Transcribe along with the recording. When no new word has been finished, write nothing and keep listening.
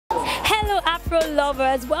Afro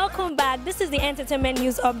lovers, welcome back. This is the entertainment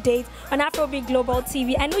news update on AfrobeatsGlobal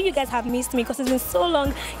TV. I know you guys have missed me because it's been so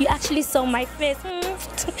long you actually saw my face.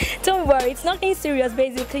 Don't worry, it's nothing serious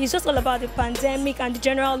basically. It's just all about the pandemic and the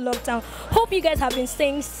general lockdown. Hope you guys have been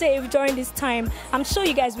staying safe during this time. I'm sure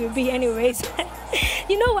you guys will be anyways.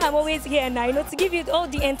 You know I'm always here now, to give you all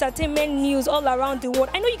the entertainment news all around the world.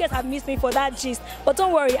 I know you guys have missed me for that gist, but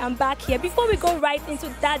don't worry, I'm back here. Before we go right into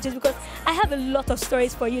that gist, because I have a lot of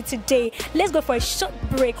stories for you today, let's go for a short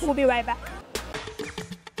break. We'll be right back.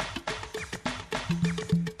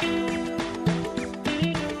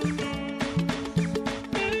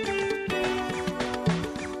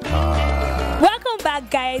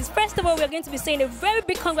 Back, guys. First of all, we're going to be saying a very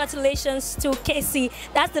big congratulations to Khafi.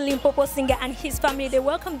 That's the Limpopo singer and his family. They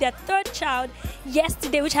welcomed their third child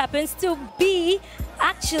yesterday, which happens to be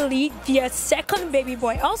actually their second baby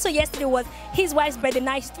boy. Also, yesterday was his wife's birthday.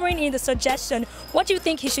 Now he's throwing in the suggestion, what do you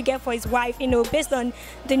think he should get for his wife, based on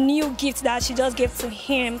the new gift that she just gave to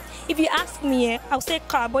him. If you ask me, I'll say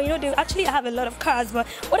car, but they actually have a lot of cars. But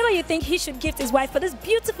whatever you think he should gift his wife for this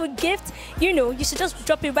beautiful gift, you should just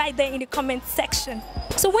drop it right there in the comment section.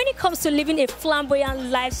 So when it comes to living a flamboyant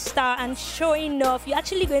lifestyle and showing off, you're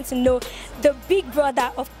actually going to know the big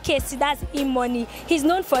brother of Khafi, that's N8million. He's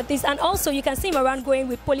known for this, and also you can see him around going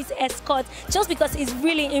with police escort just because he's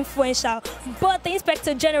really influential. But the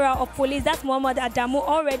Inspector General of Police, that's Muhammad Adamu,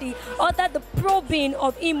 already ordered the probing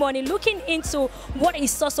of N8million, looking into what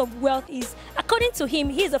his source of wealth is. According to him,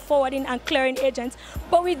 he's a forwarding and clearing agent,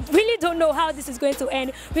 but we really don't know how this is going to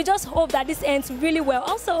end. We just hope that this ends really well.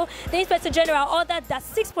 Also, the Inspector General ordered that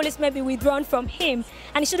 6 policemen be withdrawn from him,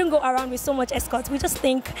 and he shouldn't go around with so much escort. We just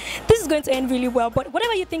think this is going to end really well. But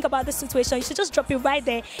whatever you think about this situation, you should just drop it right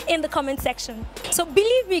there in the comment section. So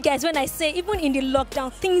believe me, guys, when I say even in the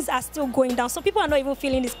lockdown, things are still going down. So people are not even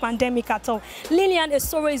feeling this pandemic at all. Lillian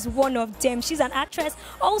Esoro is one of them. She's an actress.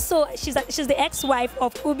 Also, she's the ex-wife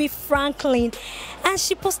of Ubi Franklin, and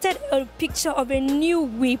she posted a picture of a new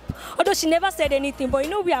whip. Although she never said anything, but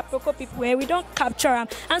we are Proko people and we don't capture them.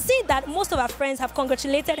 And seeing that most of our friends have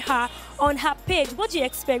congratulated her on her page, what do you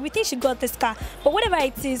expect? We think she got this car, but whatever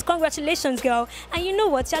it is, congratulations, girl. And you know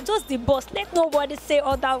what? You're just the boss. Let nobody say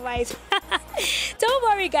otherwise. Don't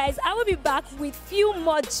worry, guys. I will be back with few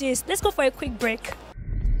more gist. Let's go for a quick break.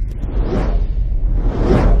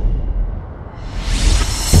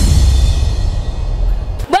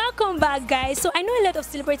 Welcome back, guys. So I know a lot of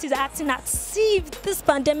celebrities are acting as if this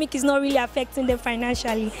pandemic is not really affecting them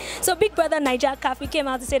financially. So Big Brother Niger Khafi came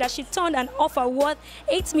out to say that she turned an offer worth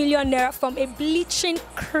 8 million naira from a bleaching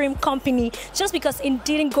cream company just because it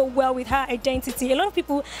didn't go well with her identity. A lot of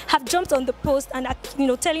people have jumped on the post and are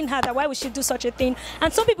telling her that why would she do such a thing.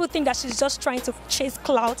 And some people think that she's just trying to chase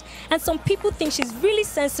clout, and some people think she's really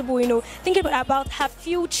sensible, thinking about her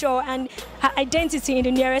future and her identity in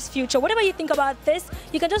the nearest future. Whatever you think about this,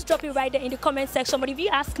 you can just drop it right there in the comment section. But if you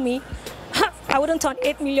ask me, I wouldn't turn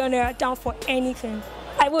 8 million naira down for anything.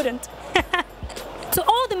 I wouldn't. To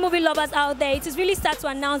all the movie lovers out there, it is really sad to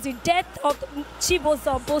announce the death of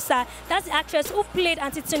Chiboza Bosa. That's the actress who played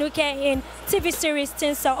Auntie Tinuke in TV series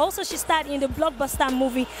Tinsel. Also, she starred in the blockbuster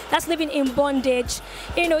movie that's Living in Bondage.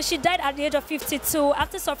 She died at the age of 52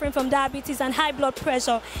 after suffering from diabetes and high blood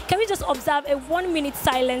pressure. Can we just observe a 1-minute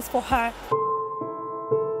silence for her?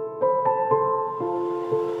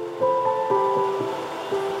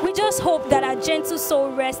 We just hope that our gentle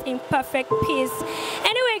soul rests in perfect peace.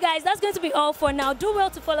 Anyway, guys, that's going to be all for now. Do well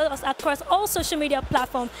to follow us across all social media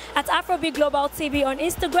platforms at AfrobeatsGlobal TV on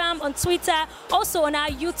Instagram, on Twitter, also on our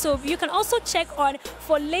YouTube. You can also check on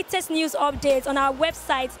for latest news updates on our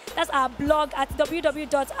website. That's our blog at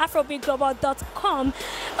www.afrobeatsglobal.com.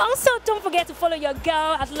 Also, don't forget to follow your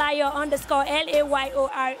girl at Layor_,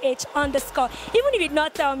 LAYORH_. Even if you did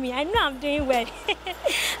not tell me, I know I'm doing well.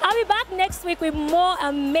 I'll be back next week with more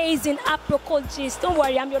amazing Afro gist. Don't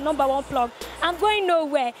worry, I'm your #1 plug. I'm going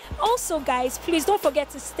nowhere. Also, guys, please don't forget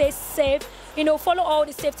to stay safe. Follow all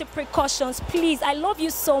the safety precautions. Please, I love you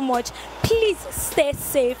so much. Please stay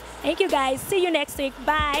safe. Thank you, guys. See you next week.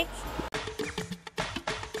 Bye.